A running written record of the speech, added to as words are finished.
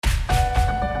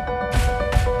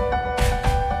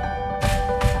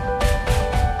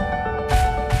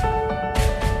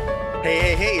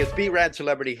it's B-Rad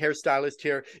Celebrity Hairstylist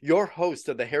here, your host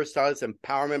of the Hairstylist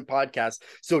Empowerment Podcast.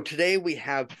 So today we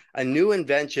have a new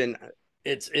invention.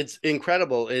 It's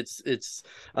incredible. It's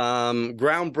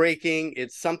groundbreaking.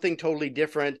 It's something totally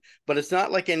different, but it's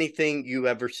not like anything you've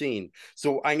ever seen.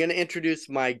 So I'm going to introduce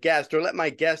my guest, or let my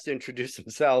guest introduce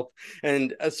himself.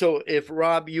 And so if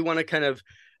Rob, you want to kind of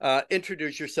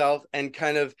introduce yourself and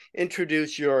kind of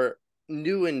introduce your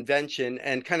new invention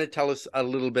and kind of tell us a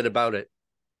little bit about it.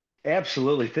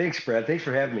 Absolutely. Thanks, Brad. Thanks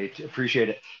for having me. Appreciate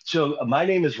it. So, my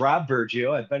name is Rob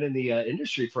Bergio. I've been in the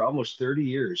industry for almost 30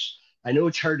 years. I know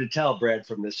it's hard to tell, Brad,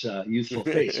 from this youthful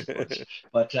face, of course,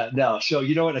 but no. So,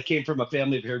 you know what? I came from a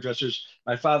family of hairdressers.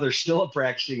 My father's still a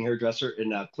practicing hairdresser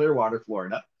in Clearwater,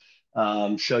 Florida.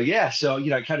 I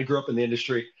kind of grew up in the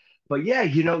industry. But yeah,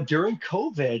 during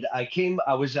COVID,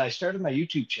 I started my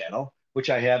YouTube channel, which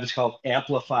I have. It's called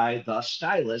Amplify the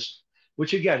Stylist,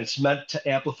 which again, it's meant to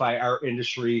amplify our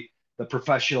industry, the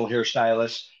professional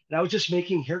hairstylist. And I was just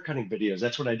making hair cutting videos.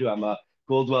 That's what I do. I'm a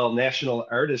Goldwell national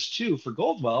artist too for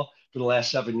Goldwell for the last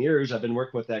 7 years. I've been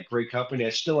working with that great company. I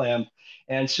still am.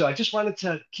 And so I just wanted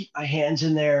to keep my hands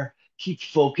in there, keep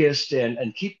focused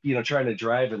and keep, trying to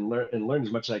drive and learn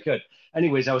as much as I could.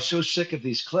 Anyways, I was so sick of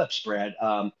these clips, Brad.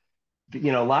 A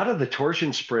lot of the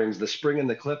torsion springs, the spring and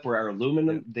the clip were Yeah.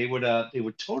 aluminum. They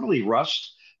would totally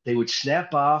rust. They would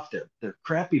snap off. They're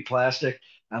crappy plastic.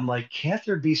 I'm like, can't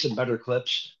there be some better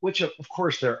clips? Which of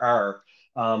course there are.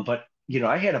 But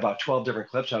I had about 12 different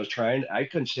clips I was trying. I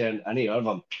couldn't stand any of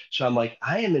them. So I'm like,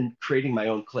 I am in creating my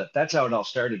own clip. That's how it all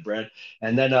started, Brad.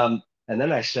 And then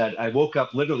I said, I woke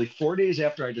up literally 4 days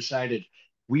after I decided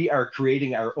we are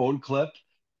creating our own clip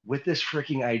with this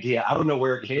freaking idea. I don't know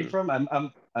where it came Mhm.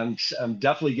 from. I'm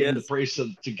definitely giving the Yes. praise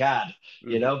to God,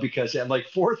 Mhm. because at like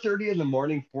 4:30 in the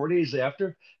morning, 4 days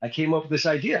after, I came up with this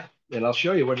idea, and I'll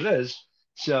show you what it is.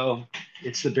 So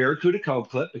it's the Barracuda comb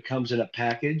clip. It comes in a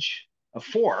package of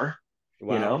four, you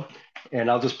Wow. know,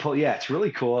 and I'll just pull. Yeah, it's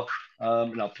really cool.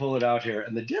 And I'll pull it out here,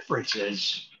 and the difference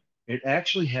is it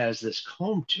actually has this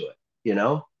comb to it. You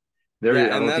know, there. I Yeah,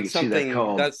 don't and know if you can that's see that something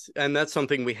comb. that's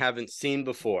something we haven't seen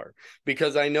before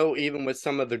because I know even with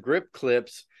some of the grip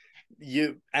clips,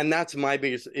 and that's my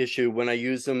biggest issue when I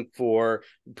use them for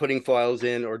putting files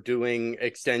in or doing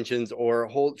extensions or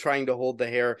trying to hold the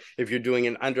hair. If you're doing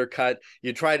an undercut,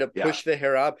 you try to Yeah. push the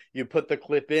hair up, you put the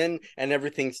clip in, and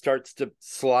everything starts to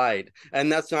slide.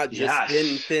 And that's not just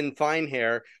Yes. thin, fine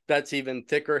hair, that's even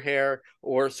thicker hair,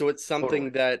 or so it's something Totally.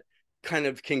 that kind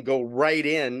of can go right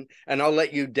in. And I'll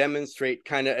let you demonstrate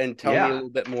kind of and tell me a Yeah. little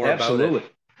bit more about it. Absolutely.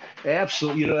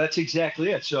 Absolutely. That's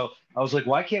exactly it. So I was like,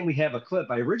 why can't we have a clip?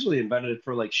 I originally invented it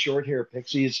for like short hair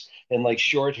pixies and like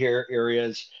short hair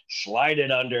areas, slide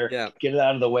it under, Yeah. get it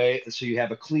out of the way so you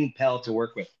have a clean palette to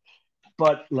work with.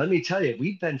 But let me tell you,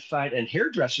 we've been fine, and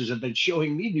hairdressers have been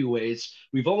showing me new ways.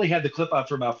 We've only had the clip out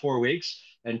for about 4 weeks,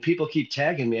 and people keep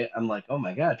tagging me. I'm like, oh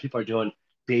my God, people are doing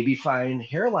baby fine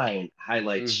hairline Hmm.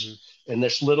 highlights in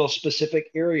this little specific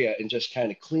area and just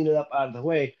kind of clean it up out of the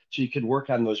way so you can work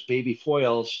on those baby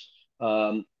foils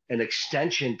and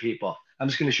extension people. I'm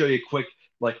just going to show you a quick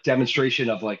like demonstration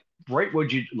of like right what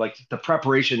you like the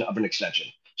preparation of an extension.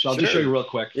 So I'll just show you Sure. real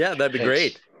quick. Yeah, that'd be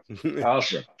Thanks. great.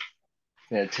 Awesome.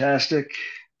 Fantastic.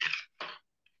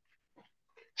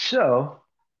 So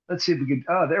let's see if we can.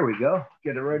 Oh, there we go.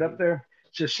 Get it right up there.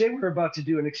 So, say we're about to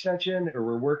do an extension or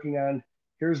we're working on,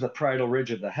 here's the parietal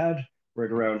ridge of the head right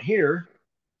around here.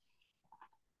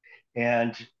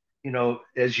 And,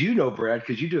 as you know, Brad,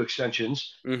 because you do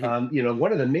extensions, Hmm.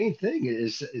 one of the main thing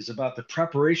is about the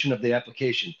preparation of the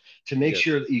application to make Yes.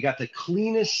 sure that you got the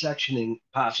cleanest sectioning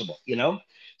possible.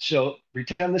 So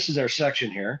pretend this is our section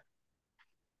here.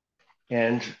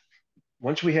 And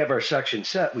once we have our section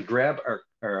set, we grab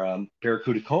our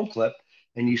Barracuda comb clip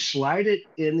and you slide it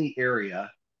in the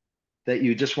area that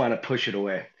you just want to push it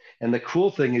away. And the cool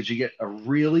thing is you get a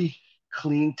really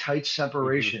clean, tight Hmm.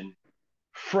 separation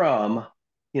from,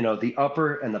 the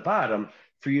upper and the bottom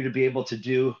for you to be able to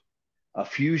do a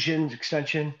fusion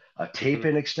extension, a tape Hmm.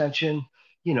 in extension,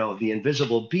 the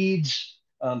invisible beads.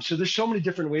 So there's so many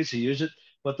different ways to use it.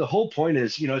 But the whole point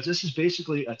is, this is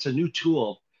basically it's a new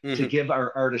tool to Hmm. give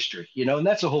our artistry, and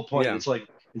that's the whole point. Yeah. It's like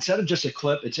instead of just a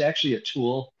clip, it's actually a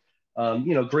tool.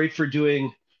 Great for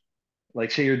doing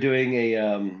like say you're doing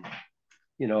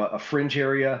a fringe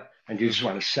area and you just Hmm.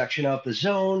 want to section out the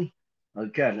zone.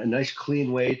 Again, a nice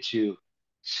clean way to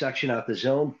section out the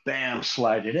zone. Bam,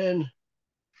 slide it in.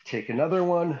 Take another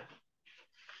one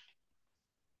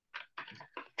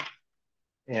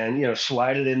and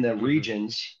slide it in the Hmm.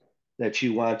 regions that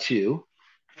you want to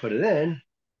put it in.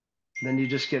 Then you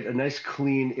just get a nice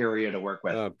clean area to work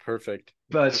with. Oh, perfect.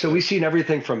 But so we've Perfect. seen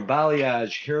everything from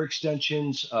balayage, hair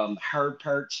extensions, hard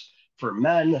parts for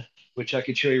men, which I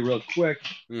could show you real quick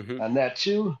Hmm. on that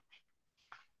too.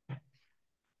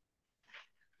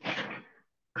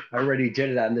 I already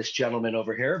did it on this gentleman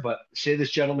over here, but say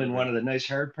this gentleman Hmm. wanted a nice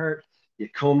hard part. You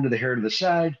comb to the hair to the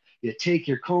side. You take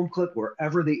your comb clip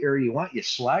wherever the area you want. You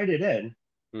slide it in,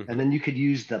 and Hmm. then you could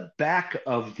use the back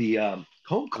of the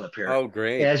comb clip here Oh,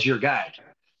 great. as your guide.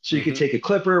 So you could Hmm. take a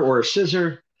clipper or a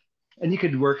scissor, and you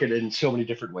could work it in so many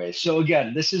different ways. So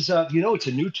again, this is it's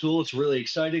a new tool. It's really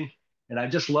exciting, and I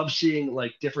just love seeing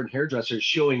like different hairdressers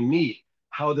showing me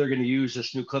how they're going to use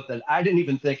this new clip that I didn't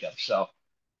even think of. So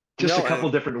just a No,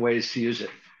 couple different ways to use it.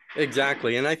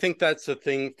 exactly. And I think that's the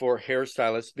thing for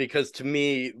hairstylists, because to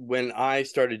me, when I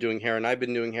started doing hair, and I've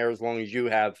been doing hair as long as you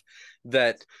have,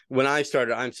 that when I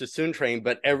started, I'm Sassoon trained,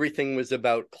 but everything was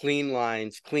about clean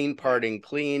lines, clean parting,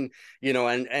 clean,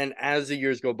 and as the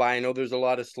years go by, I know there's a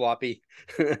lot of sloppy,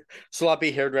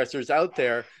 sloppy hairdressers out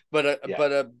there, but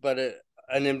Yeah.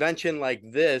 an invention like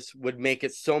this would make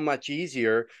it so much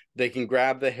easier. They can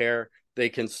grab the hair, they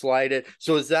can slide it.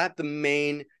 So is that the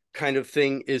main kind of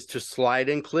thing, is to slide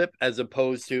and clip, as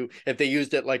opposed to if they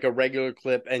used it like a regular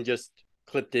clip and just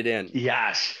clipped it in?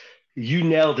 Yes, you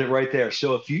nailed it right there.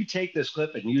 So if you take this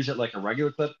clip and use it like a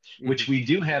regular clip, which Hmm. we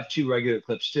do have two regular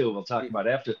clips too, we'll talk about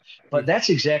after, but Hmm. that's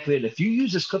exactly it. If you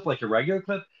use this clip like a regular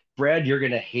clip, Brad, you're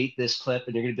gonna hate this clip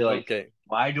and you're gonna be like, Okay.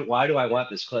 why do I want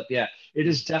this clip? Yeah, it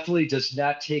is definitely does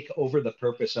not take over the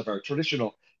purpose of our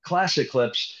traditional classic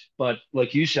clips, but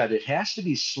like you said, it has to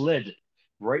be slid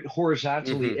right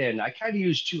horizontally Hmm. in. I kind of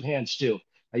use two hands too.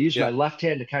 I use my Yeah. left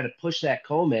hand to kind of push that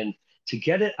comb in to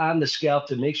get it on the scalp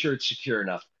to make sure it's secure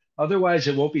enough. Otherwise,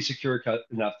 it won't be secure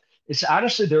enough. It's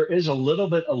honestly, there is a little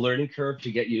bit a learning curve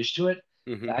to get used to it.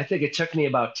 Hmm. I think it took me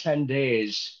about 10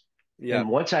 days. Yeah. And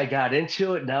once I got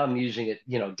into it, now I'm using it,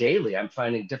 daily. I'm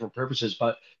finding different purposes,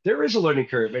 but there is a learning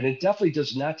curve and it definitely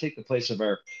does not take the place of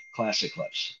our classic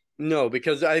clips. No,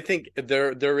 because I think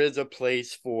there is a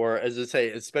place for, as I say,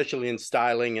 especially in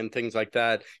styling and things like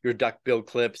that, your duckbill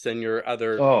clips and your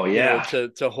other, Oh, yeah.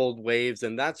 to hold waves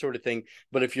and that sort of thing.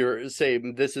 But if you're, say,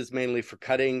 this is mainly for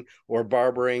cutting or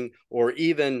barbering, or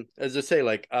even, as I say,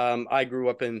 like, I grew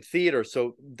up in theater,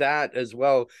 so that as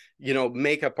well,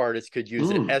 makeup artists could use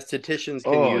it, Mm. estheticians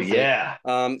can Oh, use it.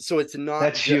 yeah. So it's not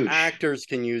That's just huge. actors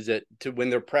can use it to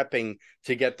when they're prepping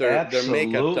to get their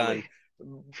makeup done. Absolutely.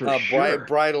 For sure.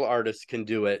 Bridal artists can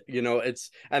do it.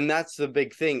 And that's the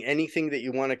big thing. Anything that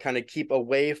you want to kind of keep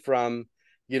away from,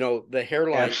 the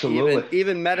hairline, even Absolutely.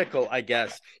 even medical, I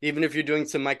guess, even if you're doing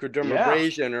some Yeah.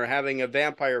 microdermabrasion or having a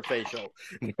vampire facial,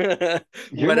 You're not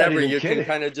whatever, even you can kidding.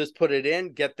 kind of just put it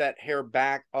in, get that hair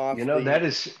back off the. That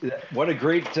is what a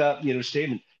great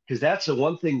statement because that's the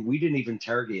one thing we didn't even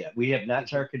target yet. We have not Mhm.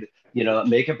 targeted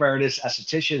makeup artists,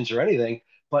 estheticians, or anything.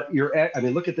 But I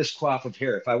mean, look at this coif of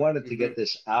hair. If I wanted to Mhm. get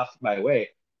this off my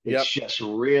way, it's Yep. just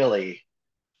really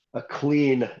a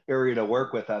clean area to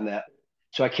work with on that.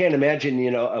 So I can't imagine,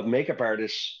 a makeup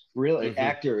artist, really Hmm.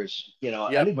 actors,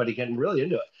 Yep. anybody getting really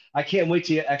into it. I can't wait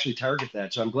to actually target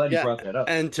that. So I'm glad you Yeah, brought that up.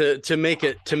 and to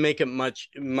make it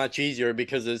much easier,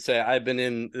 because as I say, I've been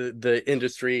in the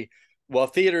industry, well,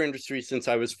 theater industry, since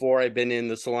I was 4. I've been in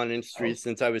the salon industry Oh,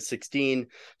 since I was 16.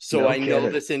 So no I know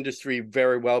kidding. this industry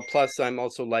very well. Plus, I'm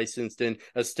also licensed in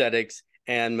aesthetics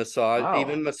and massage, Wow.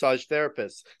 even massage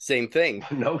therapists. Same thing.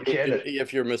 No kidding.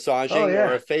 If you're Oh massaging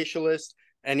or yeah. a facialist,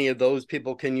 any of those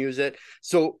people can use it.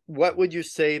 So, what would you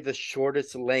say the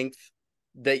shortest length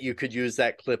that you could use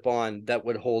that clip on that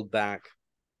would hold back?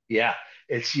 Yeah,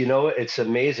 it's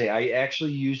amazing. I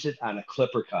actually used it on a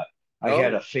clipper cut. I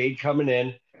had a Oh. fade coming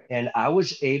in, and I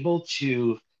was able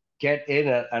to get in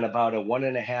on about a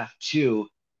 1.5, two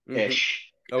Hmm.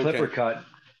 ish clipper Okay. cut,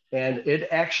 and it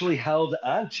actually held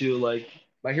onto like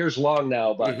my hair's long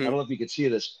now, but I Hmm. don't know if you can see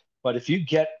this, but if you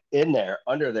get in there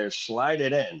under there, slide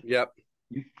it in, Yep.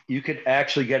 you could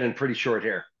actually get in pretty short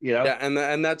hair, Yeah,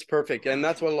 and that's perfect. And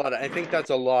that's what I think that's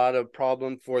a lot of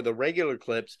problem for the regular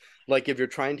clips. Like if you're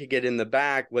trying to get in the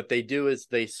back, what they do is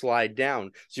they slide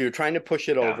down. So you're trying to push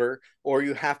it Yeah. over, or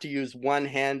you have to use one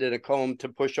hand and a comb to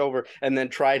push over and then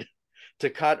try to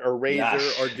cut or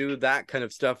razor Yes. or do that kind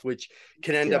of stuff, which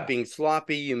can end up Yeah. being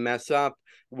sloppy. You mess up.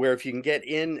 Where if you can get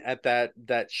in at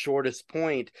that shortest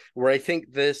point, where I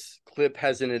think this clip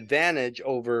has an advantage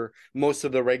over most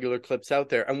of the regular clips out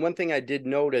there. And one thing I did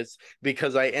notice,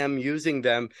 because I am using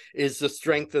them, is the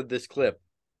strength of this clip.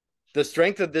 The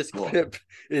strength of this Cool. clip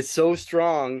is so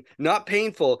strong, not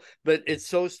painful, but it's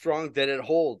so strong that it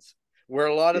holds. where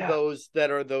a lot of Yeah. those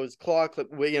that are those claw clip,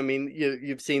 I mean,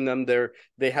 you've seen them,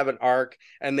 they have an arc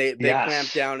and they clamp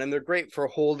Yes. down and they're great for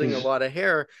holding a 'Cause- lot of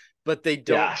hair, but they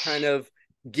don't kind yes. of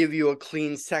give you a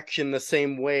clean section the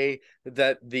same way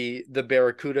that the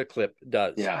Barracuda clip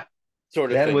does, Yeah.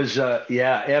 sort of That thing. was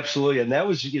yeah, absolutely. And that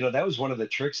was, that was one of the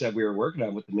tricks that we were working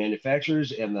on with the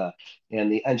manufacturers and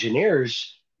the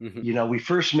engineers. Hmm. We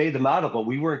first made the model, but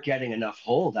we weren't getting enough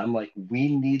hold. I'm like,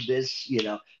 we need this,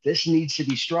 this needs to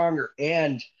be stronger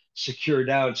and secure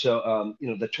down. So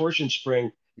the torsion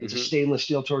spring, it's a Hmm. stainless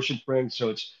steel torsion spring, so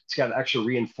it's got an extra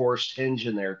reinforced hinge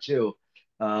in there too.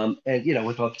 And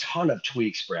with a ton of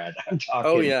tweaks, Brad. I'm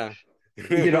Oh talking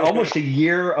yeah. almost a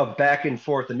year of back and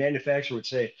forth. The manufacturer would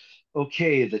say,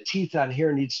 okay, the teeth on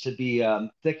here needs to be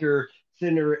thicker,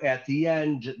 thinner at the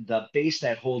end. The base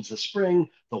that holds the spring,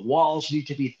 the walls need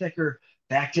to be thicker.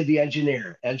 Back to the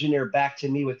engineer. Engineer back to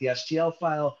me with the STL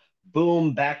file.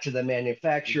 Boom, back to the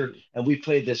manufacturer. Mhm. And we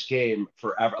played this game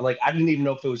forever. Like I didn't even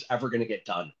know if it was ever going to get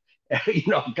done. A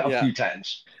Yeah. few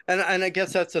times. And I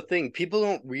guess that's the thing. People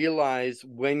don't realize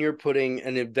when you're putting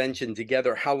an invention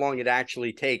together how long it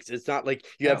actually takes. It's not like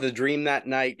you have Yeah. the dream that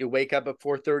night, you wake up at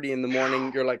 4:30 in the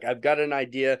morning, you're like, I've got an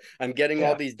idea, I'm getting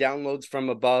all Yeah. these downloads from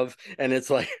above, and it's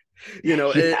like,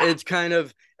 Yeah. it's kind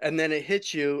of, and then it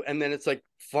hits you, and then it's like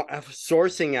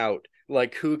sourcing out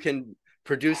like who can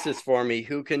produce this for me,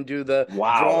 who can do the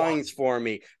Wow. drawings for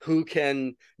me, who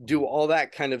can do all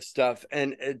that kind of stuff,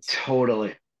 and it's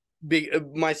Totally.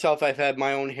 myself, I've had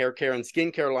my own hair care and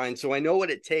skincare line, so I know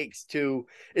what it takes to,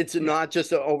 it's Yeah. not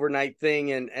just an overnight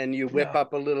thing and you whip No.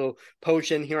 up a little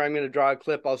potion here, I'm going to draw a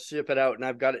clip, I'll ship it out and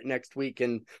I've got it next week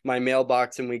in my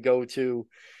mailbox, and we go to,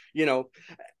 you know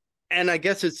and I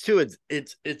guess it's too,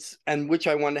 it's and which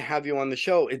I want to have you on the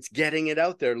show, it's getting it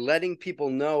out there, letting people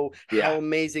know how Yeah.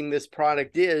 amazing this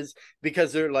product is,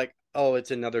 because they're like, oh,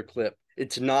 it's another clip,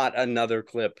 it's not another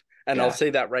clip. And I'll Yeah. say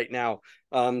that right now,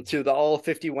 to the all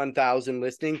 51,000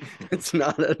 listening, it's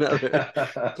not another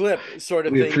clip, sort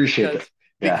of We thing, appreciate that.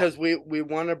 Yeah. because we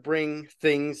want to bring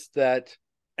things that,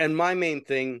 and my main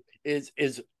thing is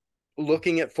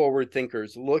looking at forward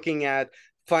thinkers, looking at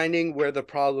finding where the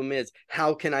problem is,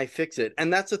 how can I fix it.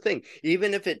 And that's the thing,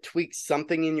 even if it tweaks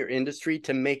something in your industry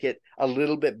to make it a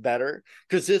little bit better,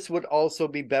 because this would also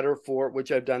be better for,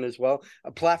 which I've done as well,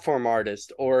 a platform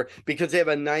artist, or because they have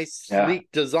a nice Yeah.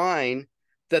 sleek design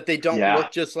that they don't Yeah.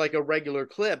 look just like a regular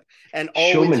clip. And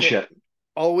Showmanship.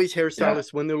 always Yeah.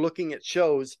 hairstylists, when they're looking at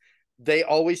shows, they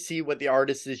always see what the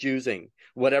artist is using,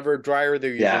 whatever dryer they're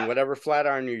using, Yeah. whatever flat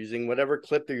iron they're using, whatever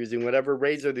clip they're using, whatever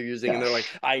razor they're using, and they're like,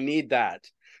 Yes. I need that,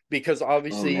 because Oh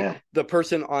obviously man. the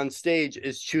person on stage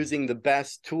is choosing the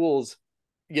best tools,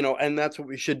 and that's what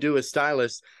we should do as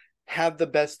stylists, have the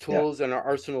best Yeah. tools in our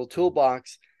arsenal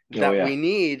toolbox Oh that yeah. we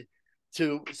need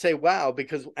to say wow,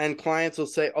 because, and clients will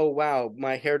say, oh wow,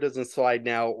 my hair doesn't slide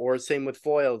now, or same with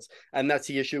foils. And that's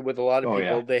the issue with a lot of Oh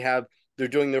yeah. people, they're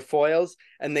doing their foils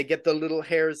and they get the little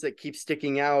hairs that keep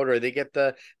sticking out, or they get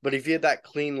but if you have that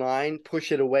clean line,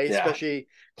 push it away, Yeah. especially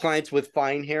clients with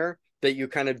fine hair, that you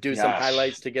kind of do some Yes.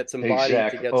 highlights to get some body, to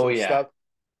Exactly. get Oh some yeah. stuff.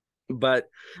 But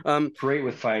Great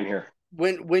with fine hair.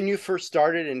 when you first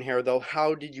started in hair though,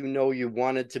 how did you know you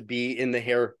wanted to be in the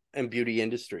hair and beauty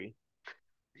industry?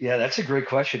 Yeah, that's a great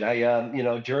question.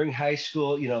 During high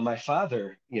school, my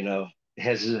father,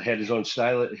 had his own hair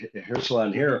salon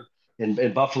Mm-hmm. here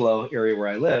in Buffalo area where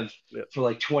I live Yeah. for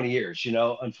like 20 years.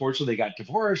 Unfortunately, they got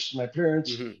divorced, my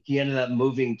parents. Mm-hmm. He ended up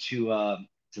moving to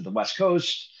the West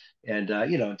Coast and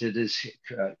did his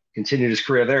continued his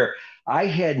career there. I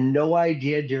had no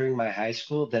idea during my high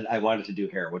school that I wanted to do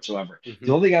hair whatsoever.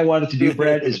 The only thing I wanted to do,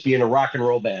 Brad, is be in a rock and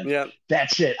roll band. Yeah.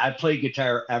 That's it. I played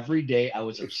guitar every day. I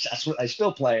was obsessed with. I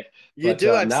still play, You but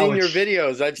do. I've now seen your it's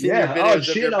videos. I've seen your yeah. Oh, videos of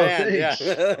see your it. Oh, band. Yeah.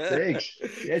 thanks,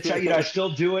 thanks. It's I still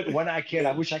do it when I can.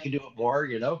 I wish I could do it more,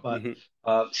 but Hmm.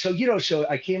 so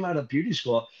I came out of beauty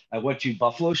school. I went to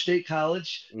Buffalo State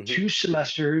College, Hmm. 2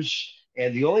 semesters,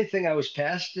 and the only thing I was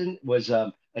passed in was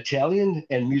Italian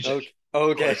and music.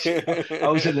 Okay. Of course, I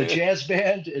was in the Okay. jazz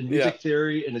band and Yeah. music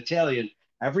theory and Italian.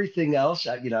 Everything else,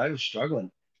 I was struggling,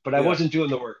 but I Yeah. wasn't doing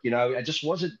the work. I just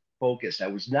wasn't focused. I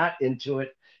was not into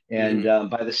it. And Hmm.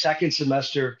 by the second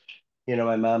semester,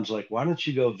 my mom's like, "Why don't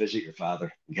you go visit your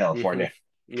father in Hmm. California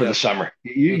for the Yeah. summer?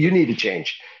 You Hmm. need to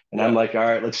change." And I'm Yeah. like, "All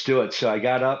right, let's do it." So I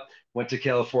got up, went to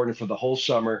California for the whole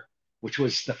summer, which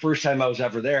was the first time I was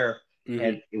ever there, Hmm.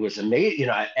 and it was amazing.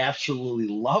 I absolutely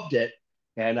loved it.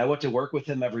 And I went to work with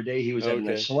him every day. He was at a nice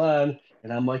Okay. salon,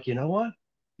 and I'm like, you know what?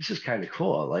 This is kind of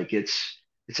cool. Like it's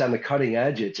on the cutting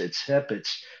edge. It's hip.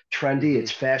 It's trendy. Hmm.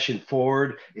 It's fashion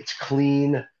forward. It's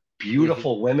clean. Hmm.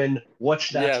 Beautiful women.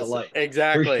 What's not to Yes, like?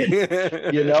 exactly.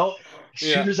 Freaking, you know. As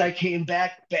Yeah. soon as I came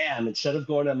back, bam, instead of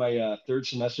going on my third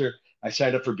semester, I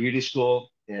signed up for beauty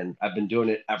school and I've been doing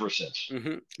it ever since. Hmm.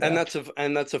 And Yeah.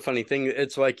 that's a funny thing.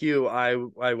 It's like you. I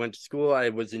went to school. I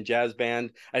was in jazz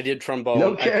band. I did trombone.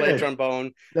 No I played kidding.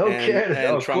 trombone No kidding.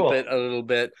 and Oh, trumpet cool. a little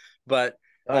bit. But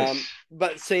Nice.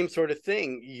 but same sort of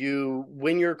thing. You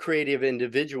when you're a creative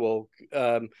individual,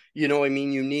 I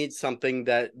mean, you need something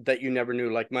that you never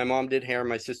knew. Like my mom did hair.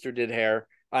 My sister did hair.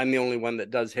 I'm the only one that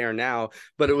does hair now.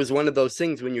 But it was one of those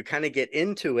things when you kind of get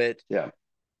into it. Yeah.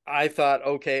 I thought,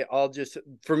 okay, I'll just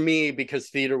for me because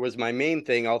theater was my main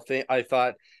thing. I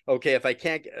thought, okay, if I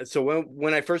can't. So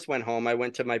when I first went home, I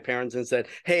went to my parents and said,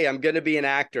 "Hey, I'm going to be an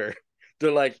actor."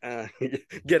 They're like,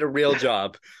 "Get a real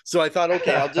job." So I thought,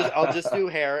 okay, I'll just do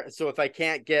hair. So if I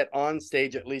can't get on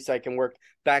stage, at least I can work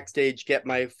backstage, get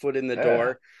my foot in the Yeah.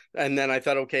 door. And then I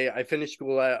thought, okay, I finished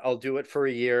school. I'll do it for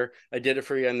a year. I did it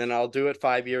for a year, and then I'll do it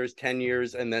 5 years, 10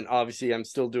 years, and then obviously I'm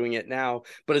still doing it now.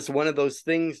 But it's one of those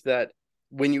things that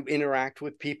when you interact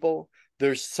with people,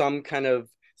 there's some kind of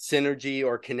synergy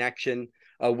or connection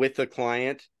with the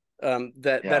client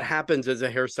that Yeah. happens as a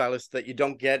hairstylist that you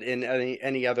don't get in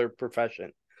any other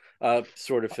profession,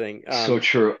 sort of thing. So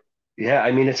true. Yeah,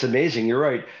 I mean, it's amazing. You're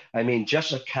right. I mean,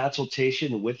 just a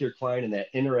consultation with your client and that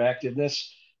interactiveness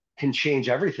can change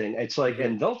everything. It's like, Mhm,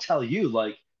 and they'll tell you,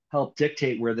 like, help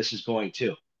dictate where this is going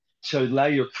to. So now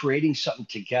you're creating something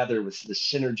together with the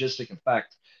synergistic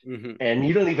effect, mhm. and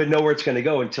you don't even know where it's going to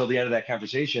go until the end of that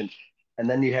conversation. And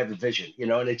then you have the vision,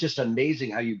 and it's just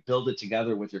amazing how you build it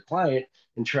together with your client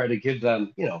and try to give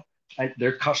them,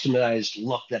 their customized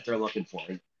look that they're looking for.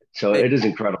 So E- it is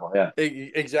incredible. Yeah.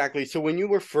 Exactly. So when you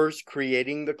were first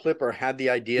creating the clip or had the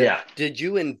idea, Yeah. did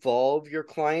you involve your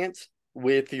clients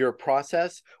with your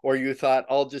process, or you thought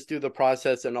I'll just do the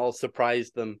process and I'll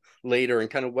surprise them later? And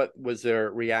kind of what was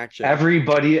their reaction?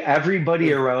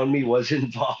 Everybody around me was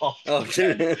involved, Oh,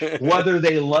 Brad, whether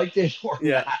they liked it or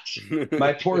yeah. not.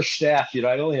 My poor staff, I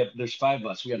only have, there's five of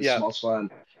us. We got a Yeah. small salon.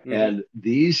 Hmm. And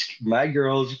my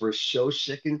girls were so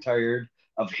sick and tired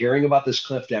of hearing about this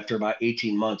cliff after about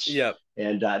 18 months. Yeah.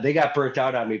 And they got burnt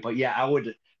out on me. But yeah,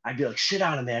 I'd be like, sit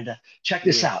down, Amanda, check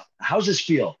this Yeah. out. How's this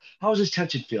feel? How's this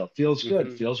tension feel? Feels good,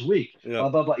 Hmm. feels weak, Yeah. blah,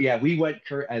 blah, blah. Yeah, we went,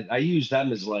 I use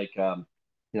them as like,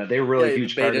 they were really a Yeah. The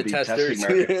huge part beta of the testing testers.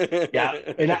 market.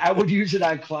 Yeah. And I would use it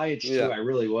on clients too. Yeah. I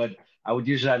really would. I would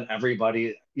use it on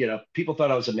everybody. People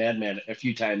thought I was a madman a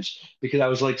few times because I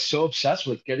was like so obsessed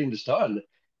with getting this done.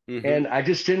 Hmm. And I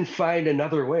just didn't find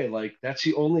another way. Like that's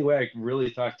the only way I really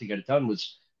thought to get it done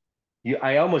was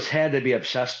I almost had to be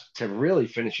obsessed to really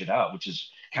finish it out, which is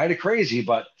kind of crazy,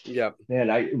 but Yeah. man,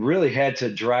 I really had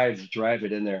to drive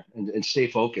it in there and stay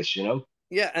focused.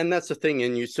 Yeah, and that's the thing,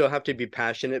 and you still have to be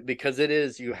passionate because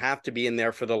you have to be in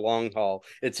there for the long haul.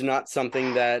 It's not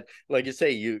something that, like you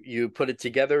say, you put it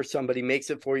together, somebody makes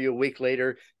it for you a week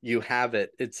later, you have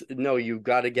it. It's no, you've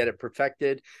got to get it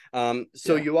perfected.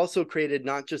 So Yeah. you also created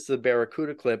not just the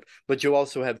Barracuda clip, but you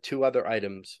also have two other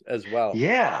items as well.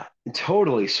 Yeah,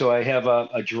 totally. So I have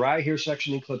a dry hair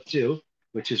section in clip two,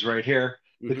 which is right here.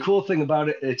 The Hmm. cool thing about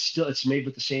it, it's made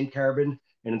with the same carbon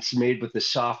and it's made with the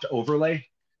soft overlay.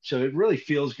 So it really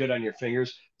feels good on your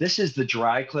fingers. This is the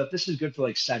dry clip. This is good for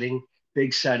like setting,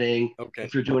 big setting. Okay.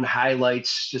 If you're doing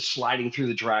highlights, just sliding through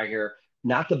the dry hair.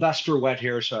 Not the best for wet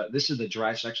hair. So this is the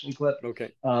dry section clip. Okay.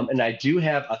 And I do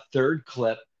have a third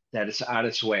clip that is on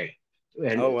its way. Oh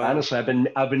And wow. honestly,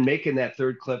 I've been making that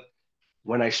third clip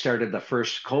when I started the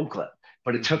first comb clip,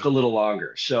 but it Hmm. took a little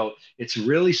longer. So it's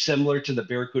really similar to the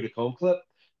Barracuda comb clip,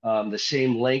 the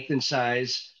same length and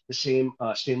size, the same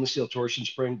stainless steel torsion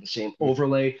spring, the same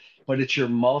overlay, but it's your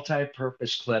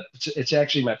multi-purpose clip. It's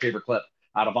actually my favorite clip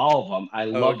out of all of them. I Oh,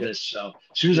 love okay. this. So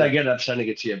as soon as I Yeah. get it, I'm sending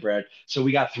it to you, Brad. So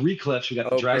we got three clips. We got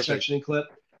the Oh, dry perfect. sectioning clip,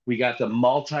 we got the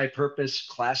multi-purpose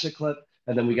classic clip,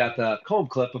 and then we Hmm. got the comb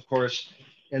clip, of course.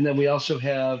 And then we also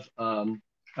have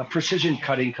a precision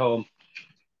cutting comb.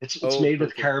 It's Oh, made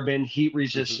with perfect. carbon, heat Hmm.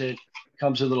 resistant,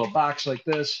 comes in a little box like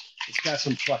this. It's got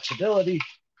some flexibility.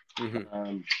 Hmm.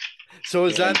 Um, So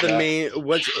and is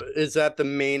that the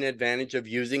main advantage of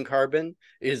using carbon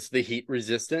is the heat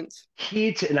resistance?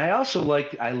 heat, and I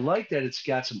like that it's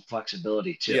got some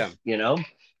flexibility too, Yeah.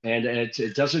 and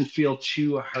it doesn't feel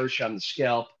too harsh on the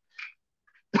scalp.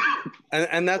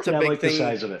 And that's a And I big like the thing.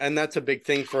 size of it. And that's a big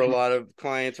thing for a lot of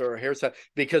clients or hairstyle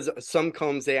because some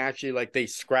combs they actually like they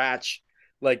scratch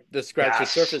like the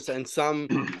Yes. surface, and some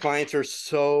clients are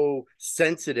so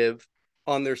sensitive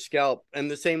on their scalp.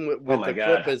 And the same Oh with my the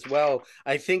clip God. as well.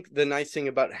 I think the nice thing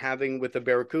about having with the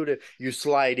Barracuda, you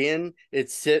slide in,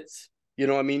 it sits, You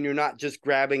know what I mean? You're not just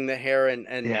grabbing the hair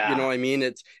and you know Yeah, what I mean?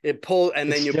 It pull,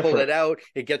 and then it's you pull it different. out.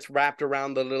 It gets wrapped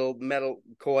around the little metal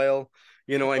coil.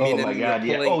 You know what I Oh mean? my And then you're God,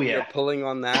 yeah. Oh you're yeah. pulling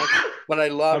on that. But I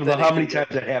I love don't know that how it many can go. times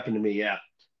that happened to me. Yeah,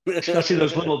 especially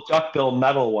those little duckbill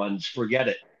metal ones. Forget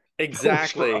it. Those are,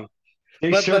 Exactly.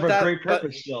 they But serve but a that great but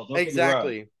purpose still. Don't get me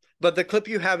wrong. exactly. But the clip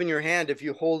you have in your hand, if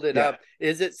you hold it Yeah, up,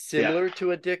 is it yeah, similar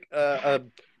to a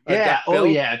yeah. duck Oh bill?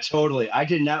 yeah, totally. I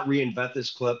did not reinvent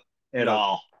this clip at No.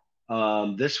 all.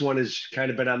 This one has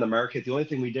kind of been on the market. The only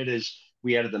thing we did is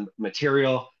we added the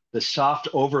material, the soft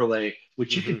overlay,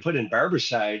 which you Hmm. could put in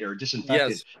barbicide or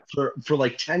disinfectant Yes. for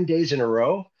like 10 days in a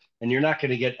row, and you're not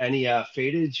going to get any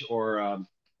fadage or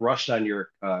rust on your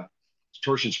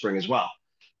torsion spring as well.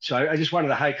 So I just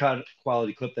wanted a high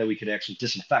quality clip that we could actually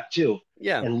disinfect too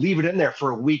Yeah. and leave it in there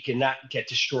for a week and not get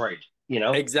destroyed, you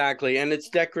know? Exactly. And it's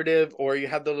decorative, or you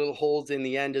have the little holes in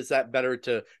the end. Is that better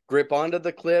to grip onto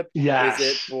the clip? Is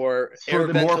it Yes. for For air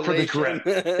the more for the grip. ventilation?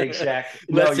 Exactly.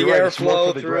 No, Lets the you're right. air It's more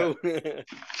for flow the grip. through.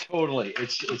 Totally.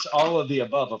 It's all of the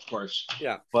above, of course.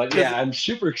 Yeah. But Because yeah, I'm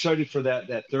super excited for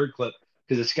that third clip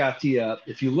because it's got the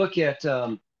if you look at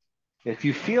if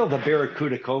you feel the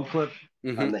Barracuda comb clip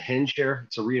on the hinge here,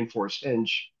 it's a reinforced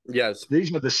hinge. yes.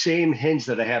 These are the same hinge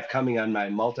that I have coming on my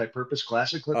multi-purpose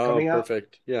classic clip Oh, coming out.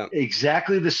 perfect. Yeah.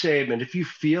 Exactly the same. And if you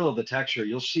feel the texture,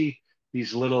 you'll see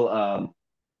these little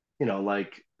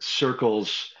like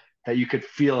circles that you could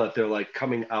feel that they're like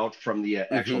coming out from the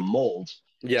actual Hmm. mold.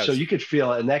 So Yes. you could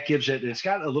feel it, and that gives it, and it's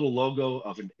got a little logo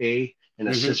of an A and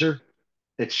a Hmm. scissor.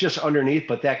 It's just underneath,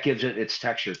 but that gives it its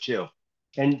texture too.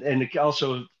 And it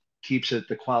also keeps it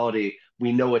the quality.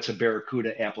 We know it's a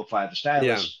Barracuda Amplify the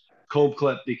Yeah. Stylus comb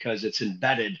clip because it's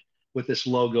embedded with this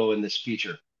logo and this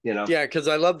feature, you know. Yeah, because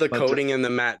I love the But coating and the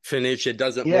matte finish. It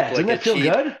doesn't yeah, look doesn't like a that feel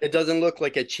cheap, good? it doesn't look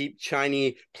like a cheap,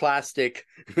 shiny plastic,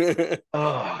 you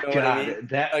Oh know what I mean? God,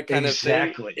 that A kind of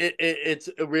thing. exactly. It's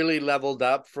really leveled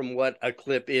up from what a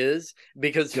clip is,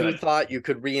 because who Good. thought you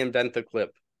could reinvent the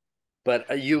clip?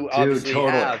 But you Dude, obviously totally.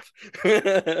 have.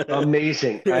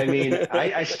 Amazing. I mean,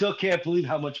 I still can't believe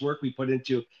how much work we put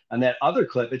into on that other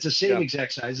clip. It's the same Yeah.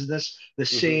 exact size as this, the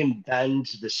Hmm. same bend,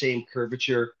 the same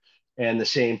curvature, and the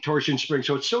same torsion spring.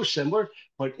 So it's so similar,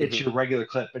 but it's Hmm. your regular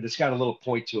clip, but it's got a little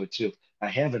point to it too. I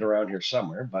have it around here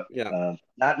somewhere, but Yeah.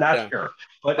 not Yeah. here.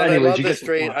 But But anyways, you get the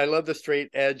point. I love the straight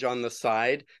edge on the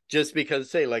side, just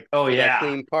because, say, like Oh for that yeah,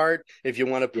 clean part, if you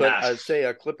want to put yes, say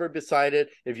a clipper beside it,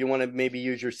 if you want to maybe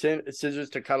use your scissors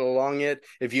to cut along it,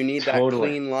 if you need that totally.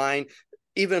 clean line,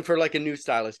 even for like a new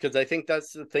stylist, because I think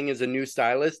that's the thing, as a new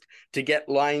stylist, to get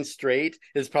lines straight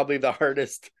is probably the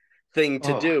hardest thing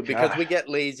to Oh do, because God, we get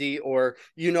lazy, or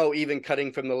even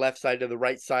cutting from the left side to the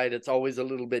right side, it's always a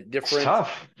little bit it's different.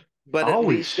 tough. But at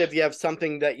least Always. if you have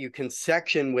something that you can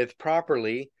section with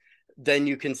properly, then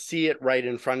you can see it right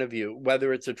in front of you,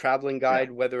 whether it's a traveling Yeah,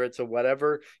 guide, whether it's a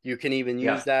whatever, you can even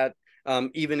yeah, use that.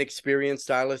 Even experienced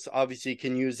stylists obviously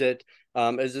can use it.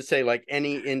 As I say, like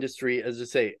any industry, as I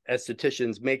say,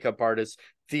 estheticians, makeup artists,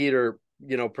 theater,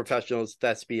 professionals,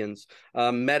 thespians,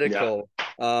 yeah, medical,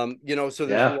 so there's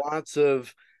yeah. lots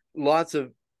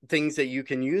of things that you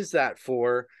can use that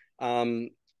for.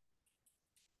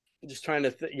 Just trying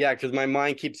to yeah, because my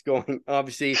mind keeps going.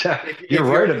 Obviously, You're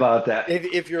right about that.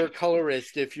 if you're a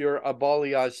colorist, if you're a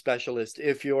balayage specialist,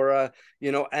 if you're a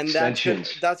and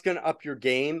Extensions. that's gonna up your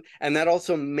game, and that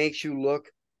also makes you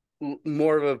look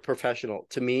more of a professional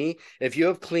to me. If you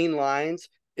have clean lines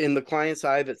in the client's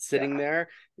eye that's sitting Yeah. there,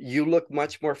 you look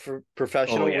much more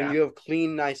Oh professional when yeah. you have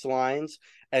clean, nice lines.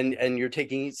 And you're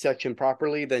taking each section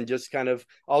properly, then just kind of,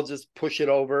 I'll just push it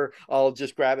over, I'll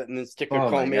just grab it and then stick a Oh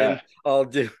my comb in. God. I'll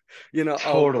do,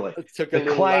 I'll Totally. took a The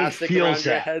little client elastic feels around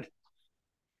your that. head,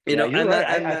 Yeah, you're and right.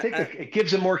 that, I think it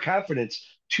gives them more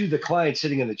confidence to the client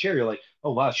sitting in the chair. You're like,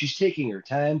 oh wow, she's taking her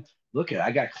time. Look at it.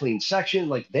 I got clean section.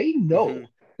 Like they know. mhm.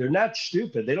 They're not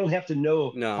stupid. They don't have to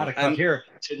know how No, to cut hair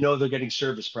to know they're getting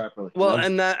service properly, you well, know?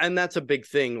 and that's a big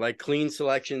thing. Like clean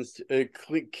selections,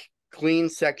 clean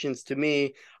sections to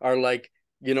me are like,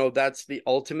 that's the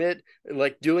ultimate.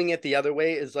 Like doing it the other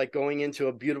way is like going into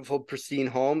a beautiful, pristine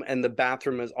home and the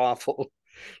bathroom is awful.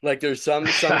 Like there's some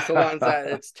salons that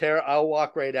it's terrible. I'll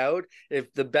walk right out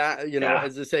if the Yeah.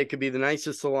 as I say, it could be the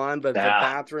nicest salon, but if the Yeah.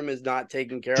 bathroom is not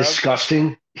taken care of,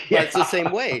 Disgusting. but it's the Yeah.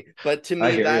 same way. But to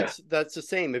I me, hear you. that's the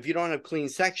same. If you don't have clean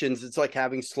sections, it's like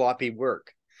having sloppy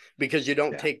work, because you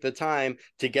don't Yeah. take the time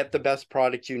to get the best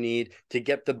product you need, to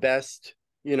get the best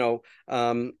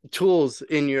tools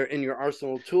in your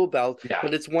arsenal tool belt. Yeah.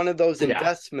 But it's one of those Yeah.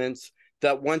 investments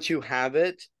that once you have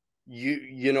it,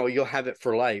 you'll have it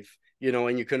for life.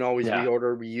 and you can always Yeah.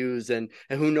 reorder, reuse, and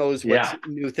who knows what Yeah.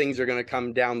 new things are going to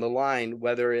come down the line,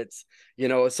 whether it's,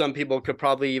 some people could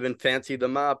probably even fancy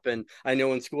them up. And I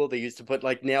know in school they used to put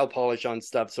like nail polish on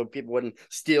stuff so people wouldn't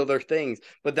steal their things,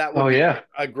 but that would Oh be yeah.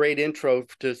 a great intro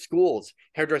to schools,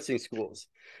 hairdressing schools.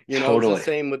 It's the Totally.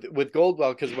 same with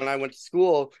Goldwell, because when I went to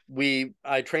school,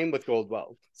 I trained with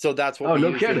Goldwell. So that's what Oh, we no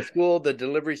used in kidding. school, the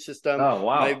delivery system. Oh,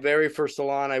 My wow. very first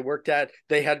salon I worked at,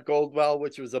 they had Goldwell,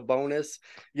 which was a bonus.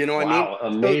 What I mean? Wow. So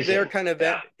they're Amazing. kind of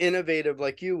Yeah. innovative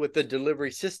like you with the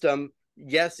delivery system.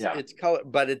 Yes, Yeah. it's color,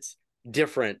 but it's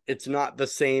different. It's not the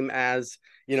same as,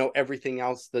 everything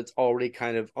else that's already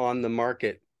kind of on the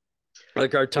market.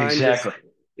 Like our time just Exactly.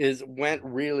 is went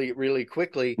really, really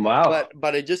quickly. Wow.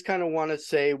 But I just kind of want to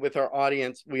say with our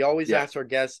audience, we always Yeah. ask our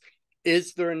guests,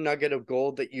 is there a nugget of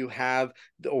gold that you have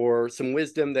or some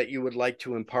wisdom that you would like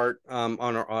to impart on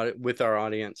with our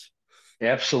audience?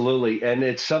 Absolutely. And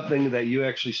it's something that you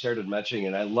actually started mentioning,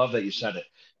 and I love that you said it.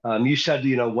 You said,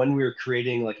 when we were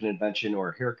creating like an invention or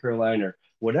a hair care line or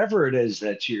whatever it is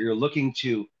that you're looking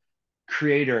to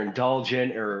create or indulge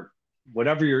in or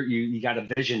whatever you got a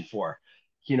vision for,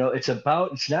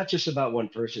 it's not just about one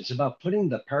person. It's about putting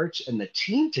the parts and the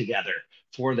team together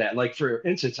for that. Like for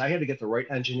instance, I had to get the right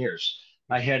engineers.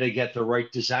 I had to get the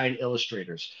right design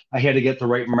illustrators. I had to get the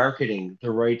right marketing,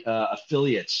 the right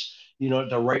affiliates,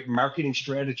 the right marketing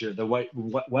strategy, the right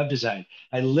web design.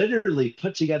 I literally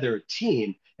put together a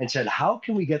team and said, how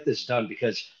can we get this done?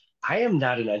 Because I am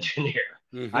not an engineer.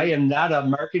 I Mm-hmm. am not a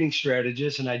marketing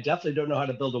strategist, and I definitely don't know how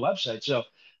to build a website. So,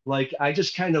 like, I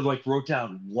just kind of like wrote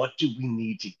down what do we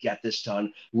need to get this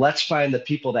done. Let's find the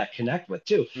people that connect with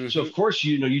too. So, Mm-hmm. of course,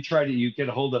 you get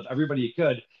a hold of everybody you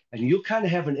could, and you'll kind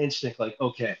of have an instinct like,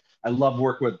 okay, I love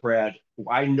working with Brad.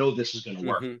 I know this is going to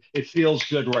work. Mm-hmm. It feels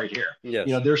good right here. Yes.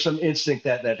 There's some instinct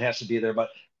that has to be there, but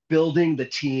building the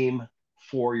team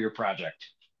for your project.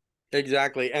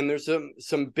 Exactly. And there's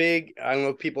some big, I don't know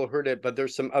if people heard it, but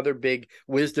there's some other big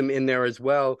wisdom in there as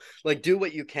well. Like do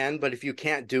what you can, but if you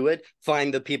can't do it,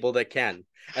 find the people that can.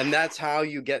 And that's how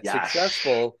you get Yes.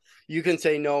 successful. You can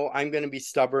say, no, I'm going to be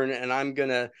stubborn and I'm going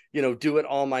to, do it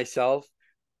all myself.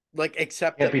 Like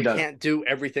accept Can't that be we done. can't do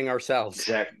everything ourselves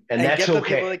Exactly. And and that's get the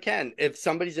people okay. that can. If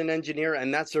somebody's an engineer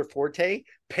and that's their forte,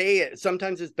 pay it.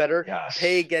 Sometimes it's better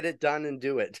pay, Yes. get it done and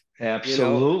do it, you know,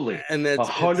 Absolutely. and A it's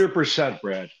hundred percent,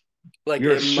 Brad. like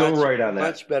You're a so much right on that.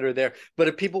 much better there. But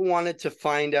if people wanted to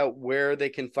find out where they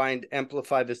can find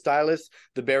Amplify the Stylist,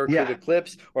 the Yeah. Barracuda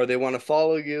Clips, or they want to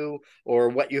follow you or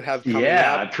what you have coming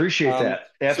Yeah, I up, appreciate that.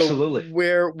 so Absolutely.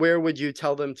 where would you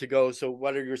tell them to go? So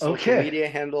what are your social Okay. media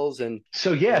handles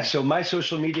So yeah, and so my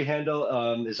social media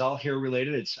handle is all hair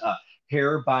related. It's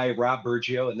hair by Rob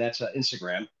Bergio, and that's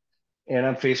Instagram. And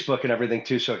on Facebook and everything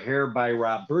too. So hair by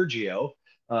Rob Bergio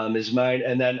is mine.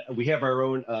 And then we have our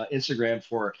own Instagram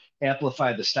for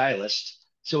Amplify the Stylist.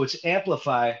 So it's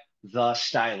Amplify the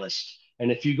Stylist.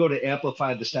 And if you go to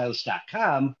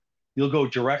amplifythestylist.com, you'll go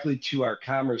directly to our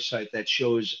commerce site that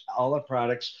shows all our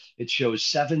products. It shows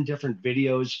 7 different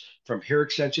videos from hair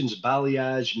extensions,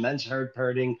 balayage, men's hard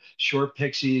parting, short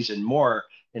pixies, and more,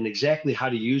 and exactly how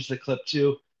to use the clip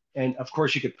too. And of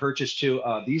course, you could purchase too.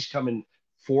 These come in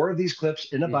 4 of these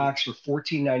clips in a Mhm. box for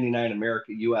 $14.99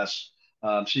 America US.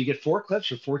 So you get 4 clips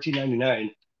for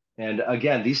 $14.99. And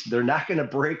again, they're not going to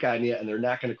break on you and they're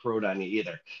not going to corrode on you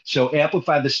either. So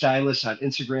Amplify the Stylist on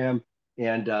Instagram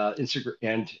and Instagram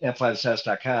and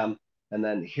amplifythestylist.com, and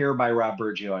then Hair by Rob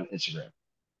Bergio on Instagram.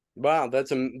 Wow,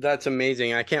 that's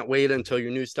amazing. I can't wait until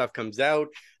your new stuff comes out.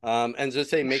 And just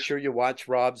say, make Thanks. sure you watch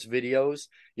Rob's videos,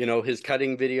 his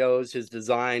cutting videos, his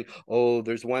design. Oh,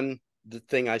 there's one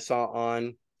thing I saw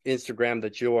on Instagram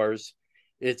that's yours.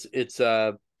 It's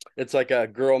like a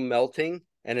girl melting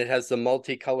and it has the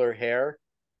multicolor hair.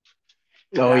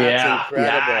 Oh That's yeah, incredible.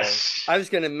 yes, that I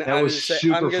was was say I'm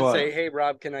super gonna fun. say, hey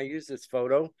Rob, can I use this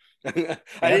photo? I didn't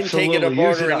take it Absolutely, aboard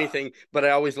use or it up. anything, but I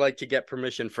always like to get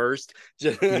permission first,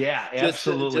 just Yeah,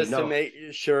 absolutely. just to No, make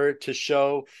sure to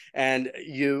show. And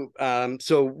you,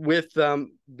 so with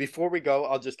before we go,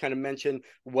 I'll just kind of mention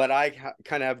what I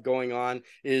kind of have going on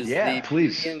is yeah, the Beauty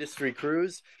please. Industry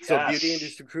Cruise. So Beauty Yes,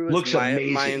 Industry Cruise, looks my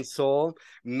amazing. and Soul,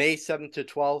 May 7th to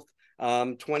 12th.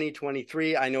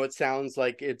 2023. I know it sounds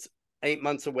like it's 8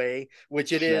 months away,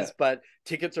 which it It's is, not. but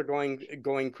tickets are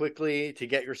going quickly to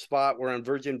get your spot. We're on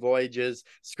Virgin Voyages,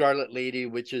 Scarlet Lady,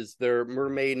 which is their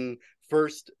mermaiden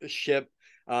first ship.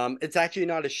 It's actually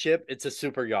not a ship, it's a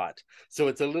super yacht. So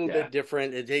it's a little Yeah. bit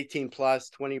different. It's 18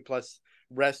 plus, 20 plus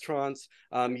restaurants.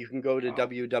 You can go to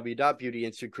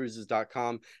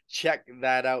www.beautyinstantcruises.com. Check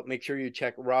that out. Make sure you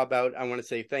check Rob out. I want to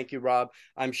say thank you, Rob.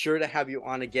 I'm sure to have you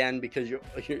on again because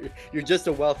you're just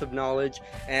a wealth of knowledge,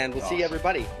 and we'll see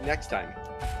everybody next time.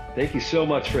 Thank you so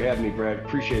much for having me, Brad.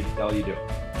 Appreciate all you do.